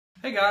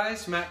Hey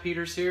guys, Matt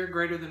Peters here,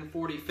 Greater Than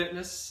 40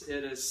 Fitness.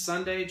 It is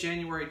Sunday,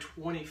 January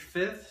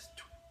 25th,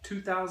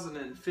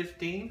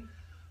 2015.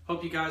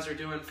 Hope you guys are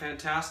doing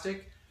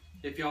fantastic.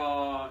 If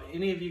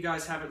any of you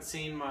guys haven't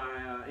seen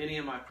any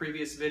of my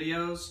previous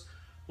videos,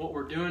 what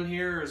we're doing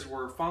here is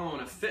we're following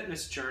a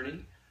fitness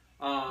journey.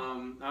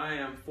 I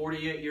am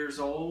 48 years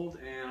old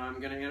and I'm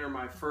going to enter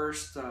my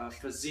first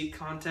physique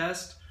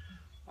contest.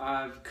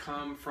 I've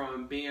come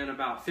from being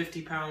about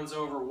 50 pounds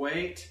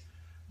overweight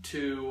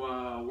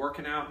to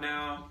working out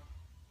now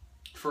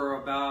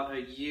for about a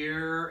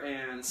year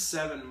and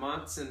 7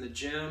 months in the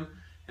gym,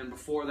 and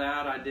before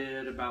that I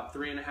did about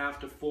 3.5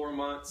 to 4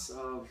 months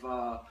of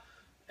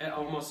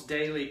almost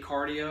daily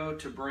cardio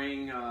to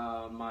bring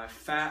my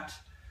fat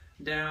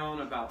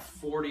down about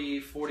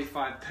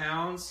 45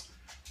 pounds.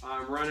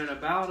 I'm running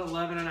about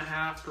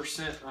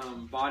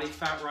 11.5% body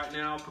fat right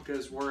now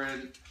because we're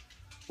in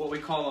what we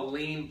call a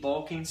lean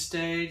bulking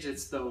stage.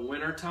 It's the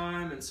winter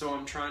time, and so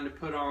I'm trying to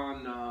put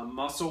on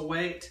muscle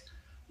weight.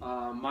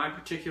 My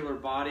particular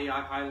body,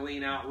 I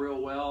lean out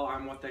real well.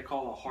 I'm what they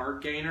call a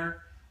hard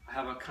gainer. I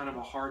have a kind of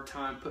a hard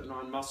time putting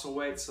on muscle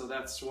weight, so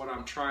that's what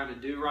I'm trying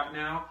to do right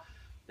now.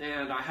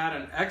 And I had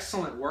an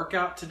excellent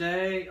workout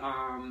today.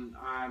 I'm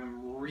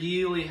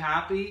really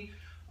happy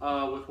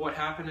with what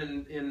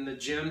happened in the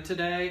gym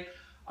today.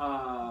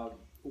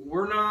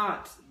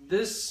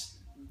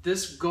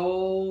 This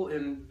goal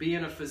in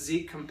being a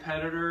physique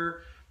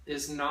competitor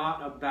is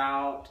not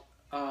about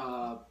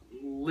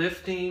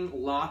lifting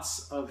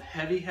lots of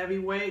heavy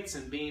weights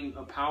and being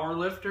a power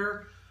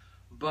lifter,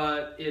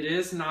 but it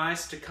is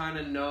nice to kind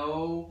of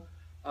know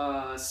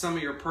some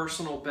of your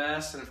personal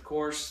best, and of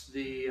course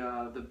the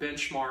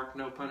benchmark,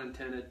 no pun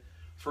intended,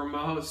 for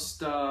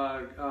most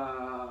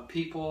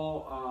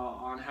people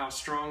on how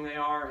strong they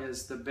are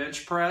is the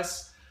bench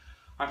press.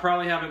 I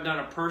probably haven't done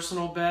a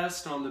personal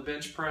best on the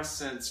bench press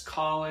since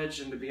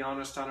college, and to be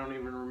honest, I don't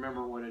even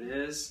remember what it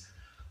is.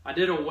 I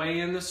did a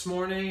weigh-in this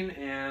morning,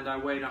 and I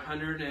weighed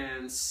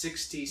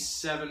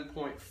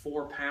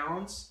 167.4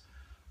 pounds.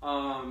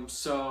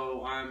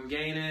 So I'm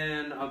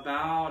gaining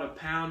about 1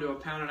 pound to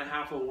 1.5 pounds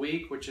a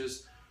week, which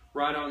is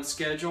right on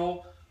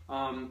schedule.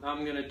 I'm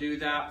going to do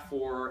that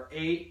for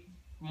 8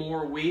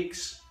 more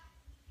weeks,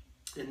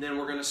 and then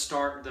we're going to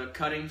start the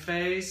cutting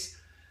phase.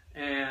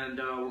 And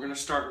we're going to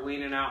start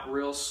leaning out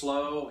real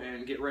slow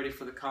and get ready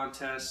for the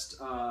contest,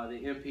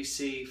 the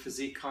NPC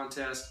Physique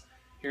Contest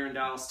here in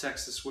Dallas,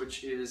 Texas,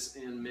 which is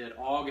in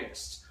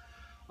mid-August.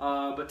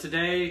 But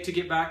today, to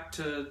get back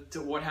to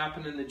what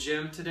happened in the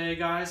gym today,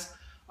 guys,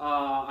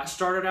 I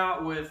started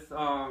out with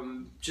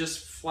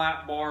just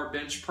flat bar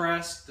bench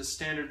press, the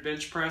standard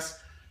bench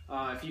press.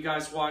 If you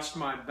guys watched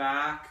my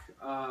back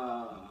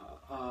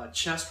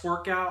chest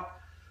workout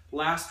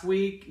last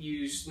week,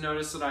 you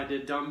noticed that I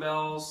did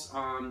dumbbells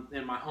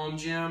in my home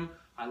gym.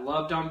 I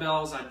love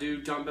dumbbells. I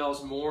do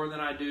dumbbells more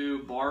than I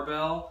do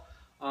barbell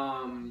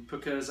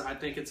because I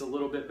think it's a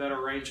little bit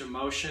better range of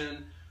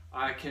motion.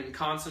 I can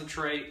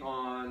concentrate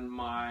on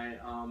my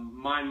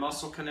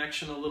mind-muscle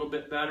connection a little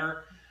bit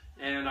better,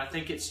 and I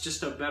think it's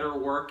just a better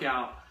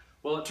workout.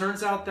 Well, it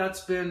turns out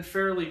that's been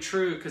fairly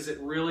true because it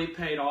really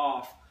paid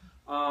off.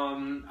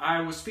 I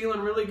was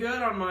feeling really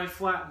good on my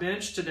flat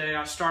bench today.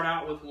 I start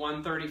out with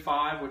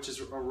 135, which is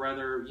a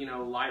rather,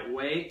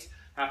 lightweight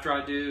after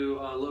I do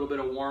a little bit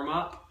of warm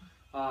up.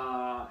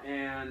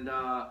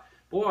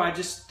 Boy, I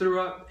just threw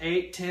up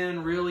 8,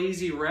 10 real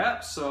easy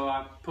reps. So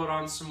I put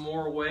on some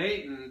more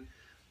weight and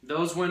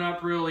those went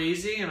up real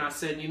easy. And I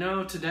said,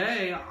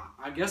 today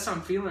I guess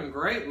I'm feeling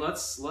great.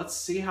 Let's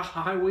see how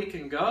high we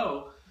can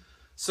go.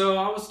 So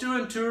I was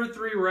doing 2 or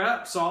 3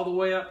 reps all the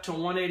way up to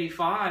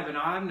 185, and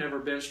I've never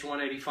benched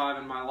 185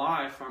 in my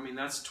life. I mean,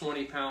 that's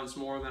 20 pounds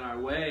more than I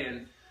weigh,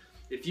 and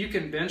if you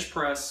can bench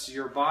press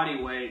your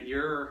body weight,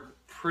 you're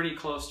pretty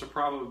close to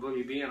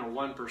probably being a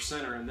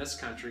 1%er in this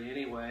country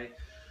anyway.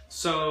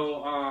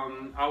 So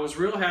I was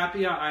real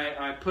happy.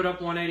 I put up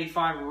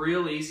 185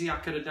 real easy. I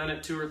could have done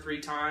it 2 or 3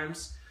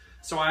 times.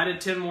 So I added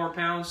 10 more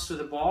pounds to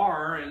the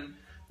bar, and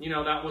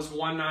that was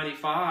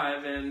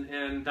 195,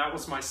 and that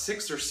was my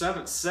 6th or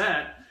 7th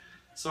set.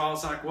 So I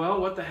was like, well,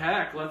 what the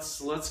heck?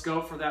 Let's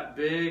go for that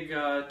big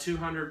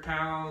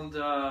 200-pound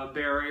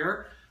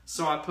barrier.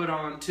 So I put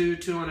on 2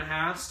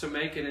 2.5s to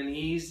make it an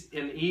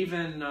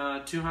even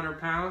 200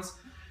 pounds.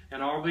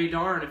 And I'll be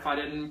darned if I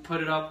didn't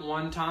put it up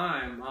one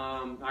time.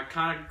 I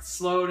kind of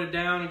slowed it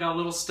down and got a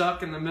little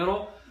stuck in the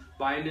middle,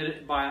 but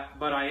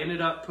I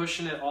ended up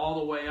pushing it all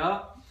the way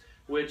up,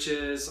 which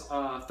is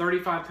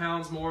 35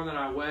 pounds more than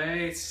I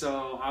weigh.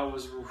 So I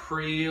was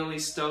really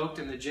stoked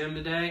in the gym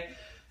today,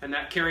 and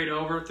that carried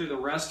over through the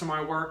rest of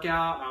my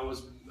workout. I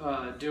was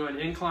doing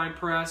incline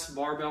press,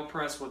 barbell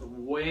press with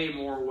way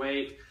more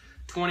weight,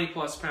 20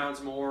 plus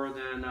pounds more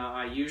than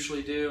I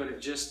usually do, and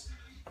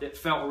it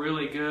felt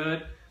really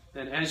good.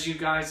 And as you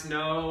guys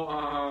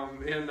know,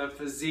 in the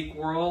physique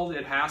world,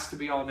 it has to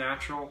be all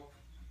natural.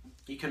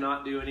 You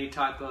cannot do any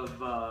type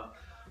of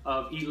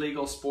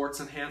illegal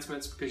sports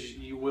enhancements because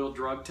you will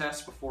drug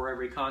test before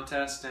every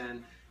contest,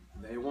 and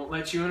they won't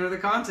let you enter the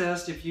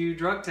contest if you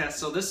drug test.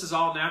 So this is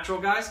all natural,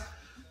 guys.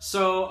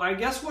 So I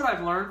guess what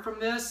I've learned from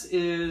this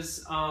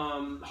is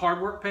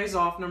hard work pays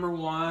off, number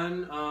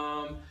one.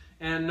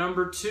 And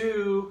number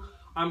two,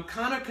 I'm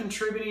kind of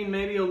contributing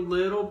maybe a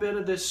little bit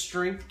of this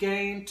strength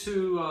gain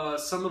to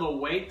some of the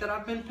weight that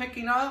I've been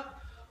picking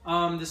up.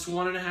 This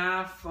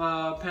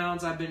 1.5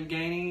 pounds I've been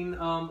gaining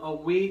a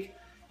week.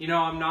 You know,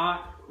 I'm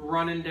not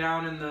running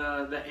down in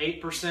the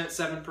 8%,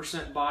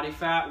 7% body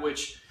fat,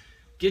 which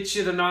gets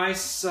you the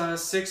nice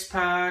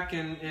six-pack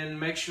and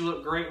makes you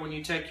look great when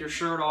you take your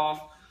shirt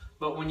off.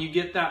 But when you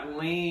get that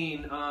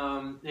lean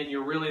and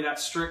you're really that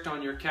strict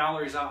on your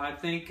calories, I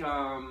think,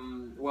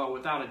 well,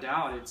 without a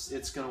doubt,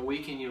 it's going to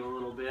weaken you a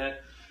little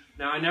bit.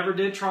 Now, I never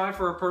did try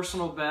for a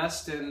personal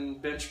best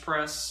in bench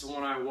press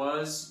when I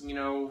was, you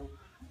know,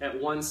 at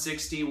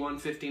 160,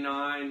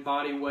 159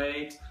 body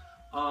weight.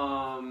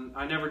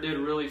 I never did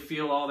really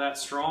feel all that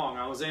strong.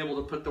 I was able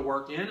to put the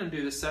work in and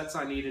do the sets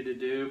I needed to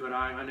do, but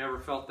I never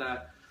felt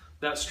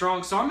that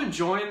strong. So I'm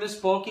enjoying this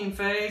bulking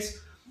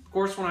phase. Of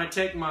course, when I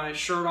take my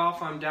shirt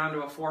off, I'm down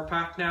to a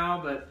 4-pack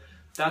now, but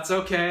that's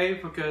okay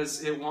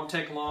because it won't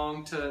take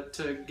long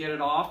to get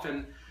it off.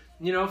 And,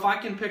 you know, if I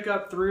can pick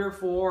up 3 or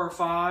 4 or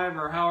 5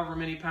 or however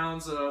many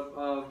pounds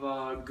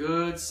of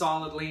good,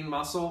 solid, lean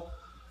muscle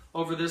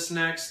over this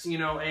next, you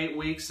know, 8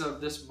 weeks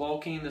of this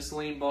bulking, this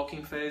lean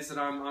bulking phase that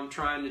I'm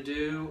trying to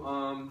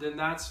do, then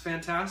that's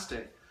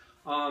fantastic.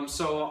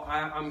 So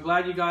I'm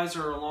glad you guys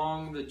are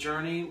along the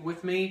journey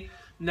with me.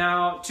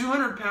 Now,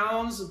 200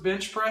 pounds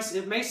bench press,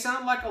 it may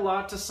sound like a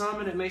lot to some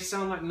and it may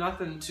sound like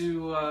nothing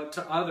to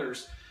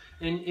others.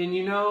 And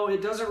you know,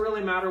 it doesn't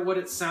really matter what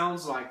it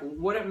sounds like.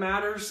 What it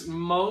matters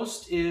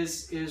most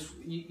is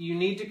you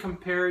need to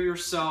compare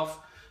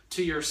yourself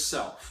to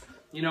yourself.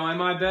 You know,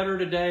 am I better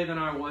today than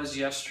I was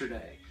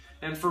yesterday?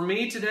 And for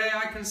me today,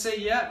 I can say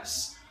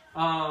yes.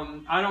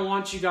 I don't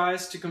want you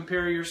guys to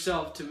compare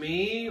yourself to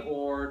me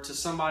or to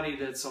somebody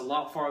that's a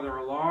lot farther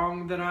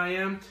along than I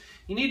am.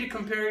 You need to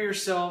compare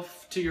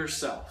yourself to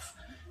yourself.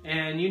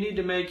 And you need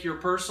to make your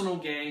personal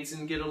gains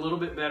and get a little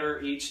bit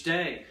better each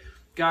day.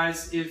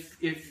 Guys, if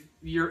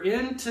you're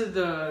into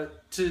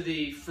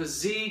the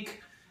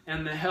physique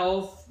and the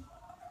health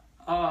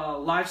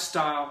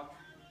lifestyle,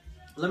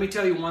 let me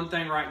tell you one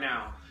thing right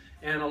now.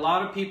 And a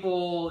lot of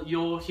people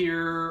you'll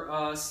hear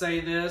say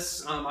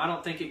this. I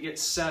don't think it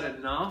gets said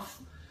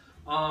enough.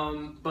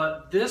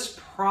 But this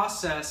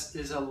process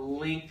is a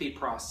lengthy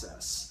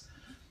process.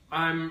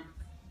 I'm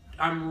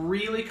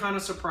really kind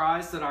of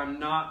surprised that I'm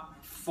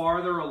not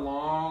farther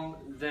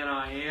along than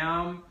I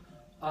am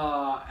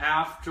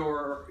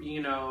after,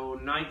 you know,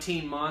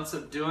 19 months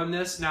of doing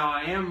this. Now,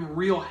 I am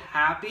real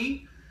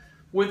happy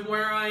with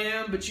where I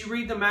am, but you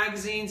read the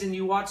magazines and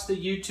you watch the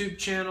YouTube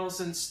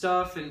channels and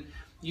stuff, and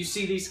you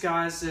see these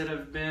guys that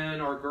have been,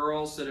 or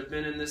girls that have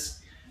been in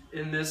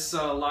this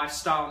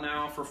lifestyle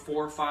now for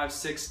 4, 5,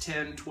 6,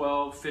 10,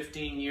 12,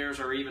 15 years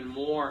or even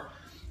more.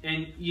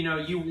 And, you know,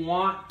 you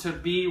want to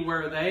be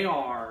where they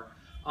are.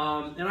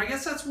 And I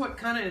guess that's what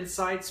kind of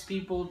incites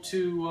people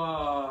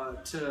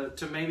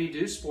to maybe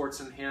do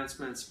sports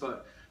enhancements.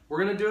 But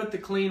we're going to do it the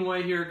clean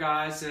way here,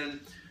 guys. And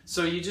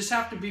so you just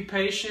have to be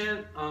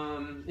patient.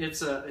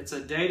 It's a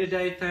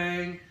day-to-day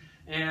thing.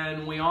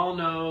 And we all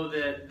know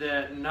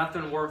that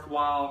nothing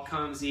worthwhile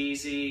comes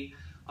easy.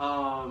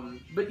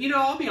 But, you know,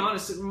 I'll be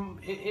honest,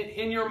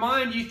 in your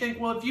mind, you think,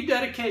 well, if you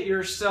dedicate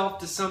yourself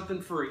to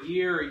something for a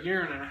year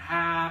and a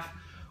half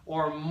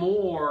or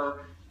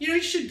more, you know,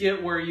 you should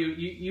get where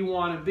you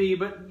want to be.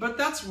 But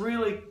that's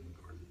really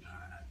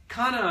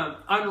kind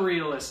of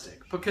unrealistic,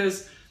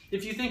 because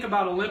if you think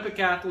about Olympic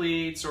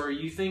athletes or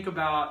you think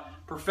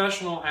about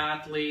professional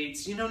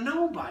athletes, you know,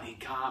 nobody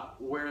got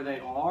where they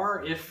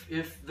are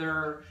if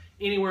they're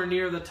anywhere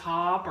near the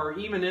top or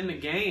even in the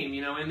game,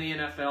 you know, in the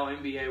NFL,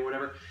 NBA,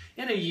 whatever,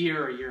 in a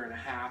year and a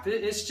half.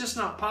 It's just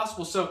not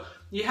possible. So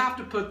you have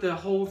to put the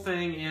whole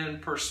thing in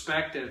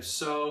perspective.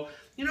 So,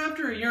 you know,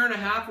 after a year and a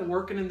half of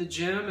working in the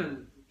gym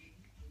and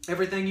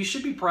everything, you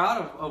should be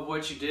proud of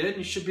what you did.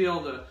 You should be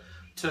able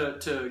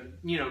to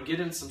you know, get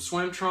in some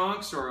swim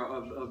trunks or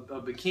a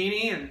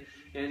bikini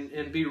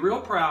and be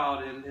real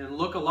proud and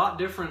look a lot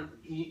different,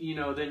 you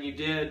know, than you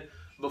did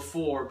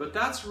before. But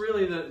that's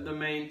really the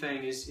main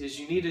thing is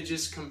you need to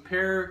just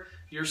compare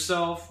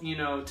yourself, you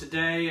know,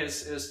 today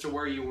as to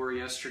where you were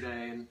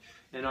yesterday,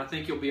 and I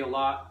think you'll be a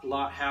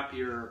lot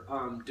happier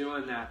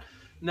doing that.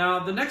 Now,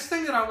 the next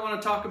thing that I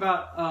want to talk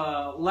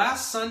about,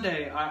 last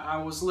Sunday I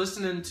was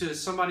listening to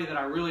somebody that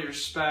I really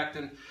respect,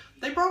 and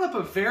they brought up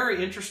a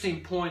very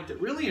interesting point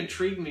that really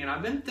intrigued me, and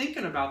I've been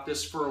thinking about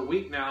this for a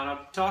week now, and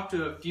I've talked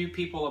to a few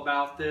people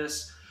about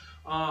this.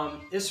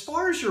 As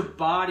far as your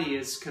body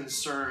is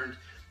concerned,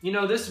 you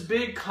know, this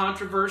big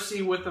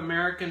controversy with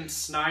American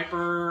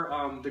Sniper,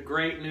 the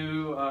great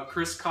new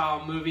Chris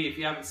Kyle movie. If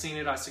you haven't seen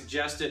it, I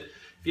suggest it.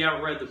 If you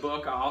haven't read the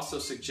book, I also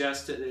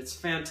suggest it. It's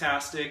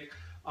fantastic.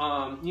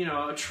 You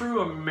know, a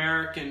true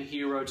American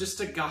hero, just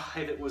a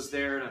guy that was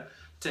there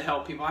to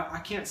help people. I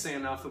can't say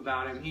enough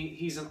about him.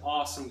 He's an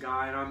awesome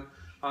guy, and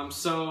I'm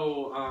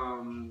so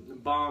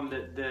bummed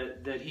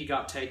that he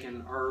got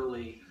taken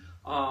early,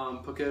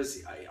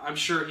 because I'm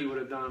sure he would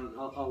have done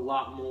a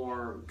lot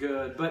more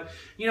good. But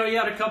you know, you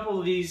had a couple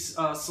of these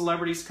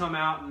celebrities come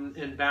out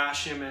and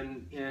bash him,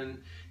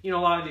 and you know,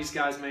 a lot of these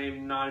guys may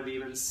not have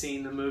even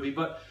seen the movie.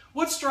 But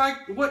what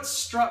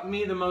struck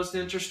me the most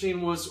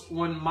interesting was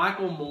when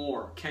Michael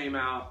Moore came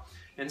out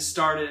and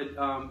started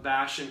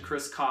bashing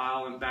Chris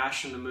Kyle and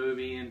bashing the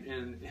movie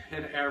and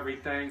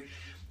everything.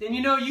 And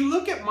you know, you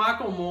look at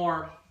Michael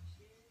Moore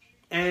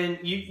and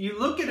you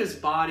look at his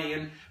body,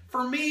 and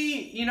for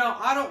me, you know,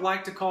 I don't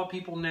like to call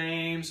people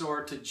names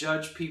or to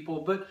judge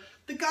people, but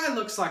the guy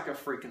looks like a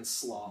freaking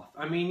sloth.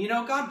 I mean, you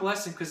know, God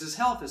bless him, because his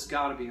health has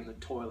got to be in the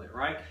toilet,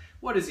 right?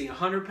 What is he,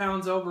 100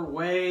 pounds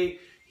overweight?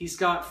 He's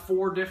got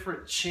 4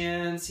 different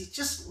chins. He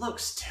just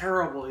looks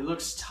terrible. He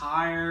looks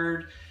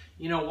tired.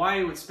 You know, why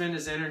he would spend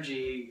his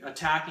energy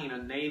attacking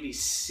a Navy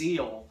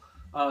SEAL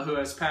who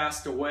has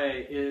passed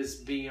away is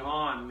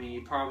beyond me,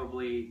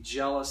 probably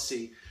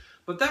jealousy.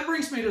 But that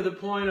brings me to the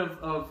point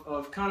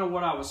of kind of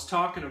what I was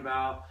talking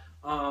about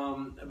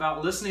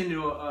listening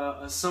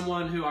to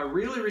someone who I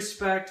really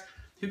respect,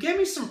 who gave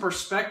me some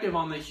perspective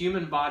on the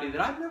human body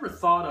that I've never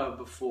thought of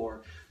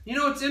before. You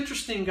know, it's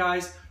interesting,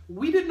 guys.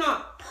 We did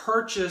not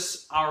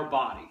purchase our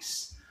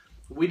bodies.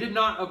 We did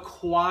not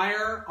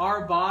acquire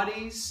our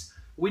bodies.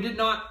 We did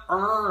not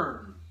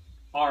earn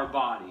our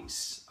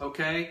bodies,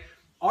 okay?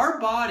 Our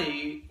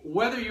body,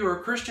 whether you're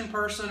a Christian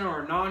person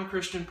or a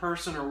non-Christian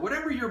person or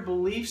whatever your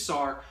beliefs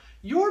are,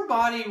 your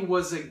body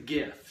was a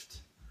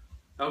gift,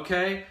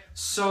 okay?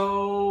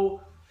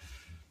 So,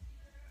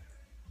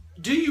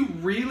 do you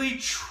really,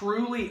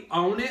 truly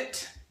own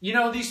it? You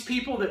know, these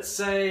people that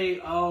say,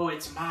 oh,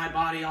 it's my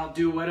body, I'll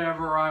do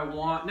whatever I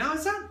want. Now,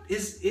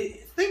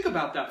 think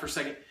about that for a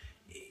second.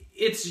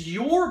 It's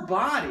your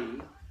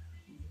body,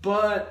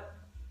 but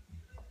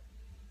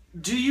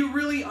do you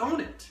really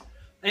own it?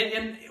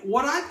 And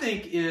what I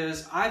think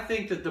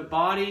that the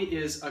body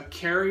is a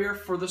carrier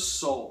for the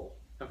soul.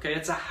 Okay,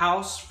 it's a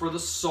house for the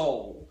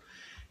soul.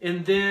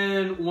 And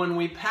then when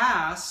we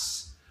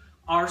pass,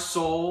 our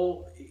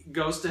soul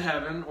goes to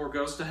heaven or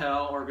goes to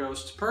hell or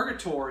goes to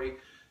purgatory.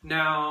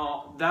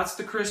 Now, that's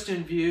the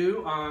Christian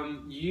view.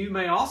 You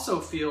may also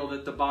feel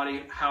that the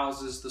body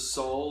houses the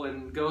soul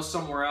and goes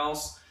somewhere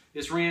else,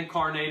 is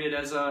reincarnated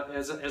as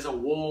a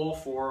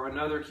wolf or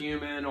another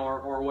human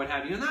or what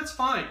have you, and that's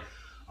fine.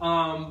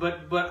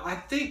 But I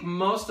think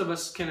most of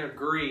us can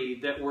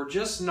agree that we're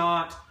just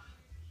not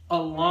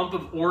a lump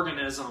of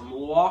organism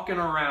walking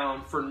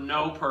around for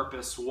no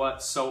purpose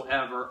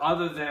whatsoever,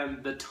 other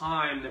than the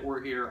time that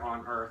we're here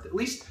on earth. At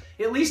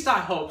least I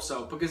hope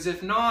so, because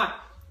if not,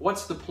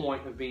 what's the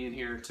point of being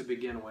here to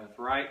begin with,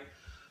 right?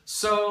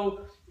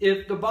 So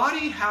if the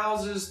body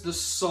houses the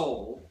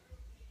soul,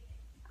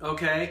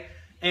 okay,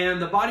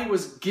 and the body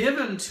was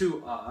given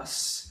to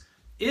us,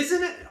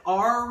 isn't it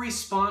our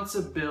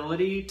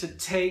responsibility to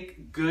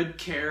take good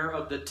care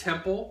of the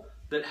temple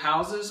that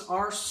houses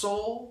our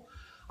soul?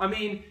 I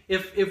mean,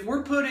 if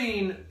we're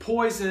putting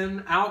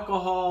poison,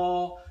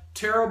 alcohol,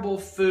 terrible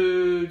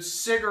food,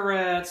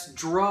 cigarettes,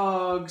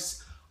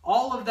 drugs,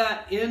 all of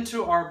that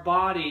into our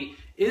body,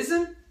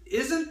 isn't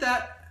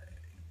that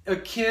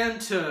akin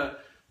to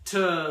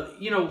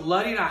you know,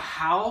 letting a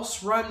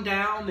house run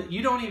down that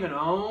you don't even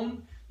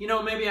own? You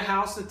know, maybe a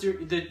house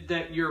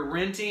that you're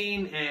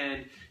renting,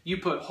 and you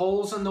put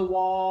holes in the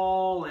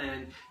wall,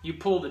 and you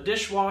pull the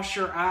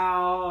dishwasher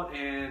out,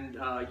 and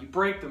you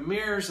break the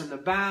mirrors in the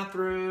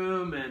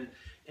bathroom,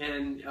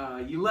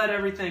 and you let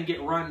everything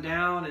get run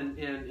down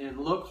and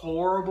look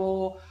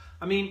horrible.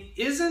 I mean,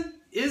 isn't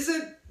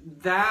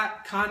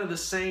that kind of the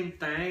same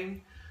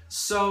thing?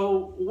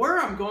 So where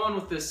I'm going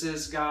with this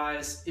is,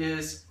 guys,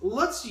 is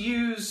let's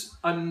use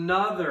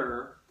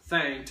another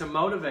thing to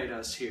motivate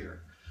us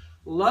here.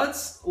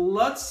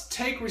 Let's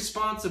take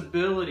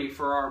responsibility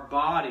for our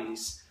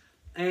bodies,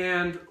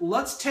 and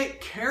let's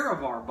take care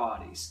of our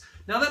bodies.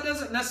 Now, that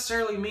doesn't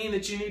necessarily mean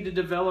that you need to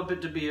develop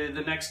it to be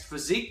the next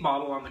physique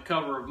model on the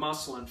cover of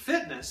Muscle and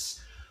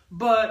Fitness,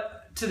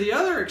 but to the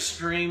other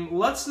extreme,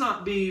 let's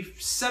not be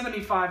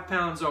 75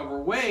 pounds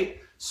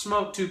overweight,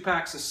 smoke 2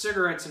 packs of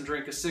cigarettes, and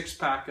drink a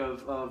 6-pack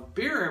of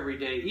beer every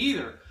day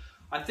either.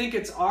 I think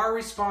it's our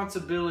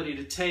responsibility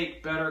to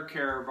take better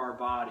care of our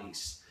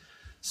bodies.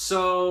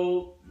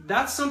 So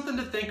that's something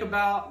to think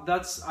about.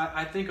 That's,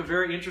 I think, a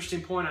very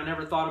interesting point. I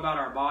never thought about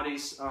our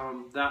bodies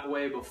that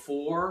way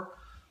before.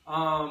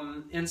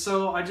 And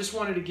so I just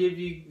wanted to give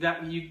you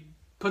that, you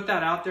put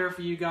that out there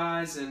for you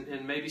guys,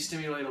 and maybe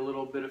stimulate a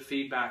little bit of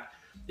feedback.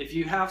 If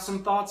you have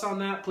some thoughts on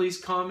that, please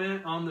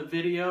comment on the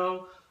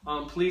video.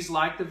 Please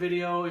like the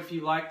video if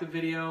you like the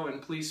video, and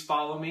please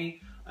follow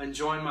me and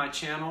join my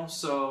channel.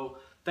 So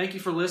thank you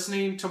for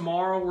listening.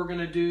 Tomorrow we're going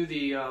to do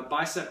the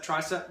bicep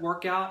tricep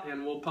workout,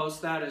 and we'll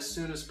post that as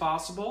soon as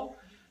possible.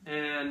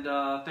 And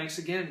thanks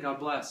again. God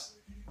bless.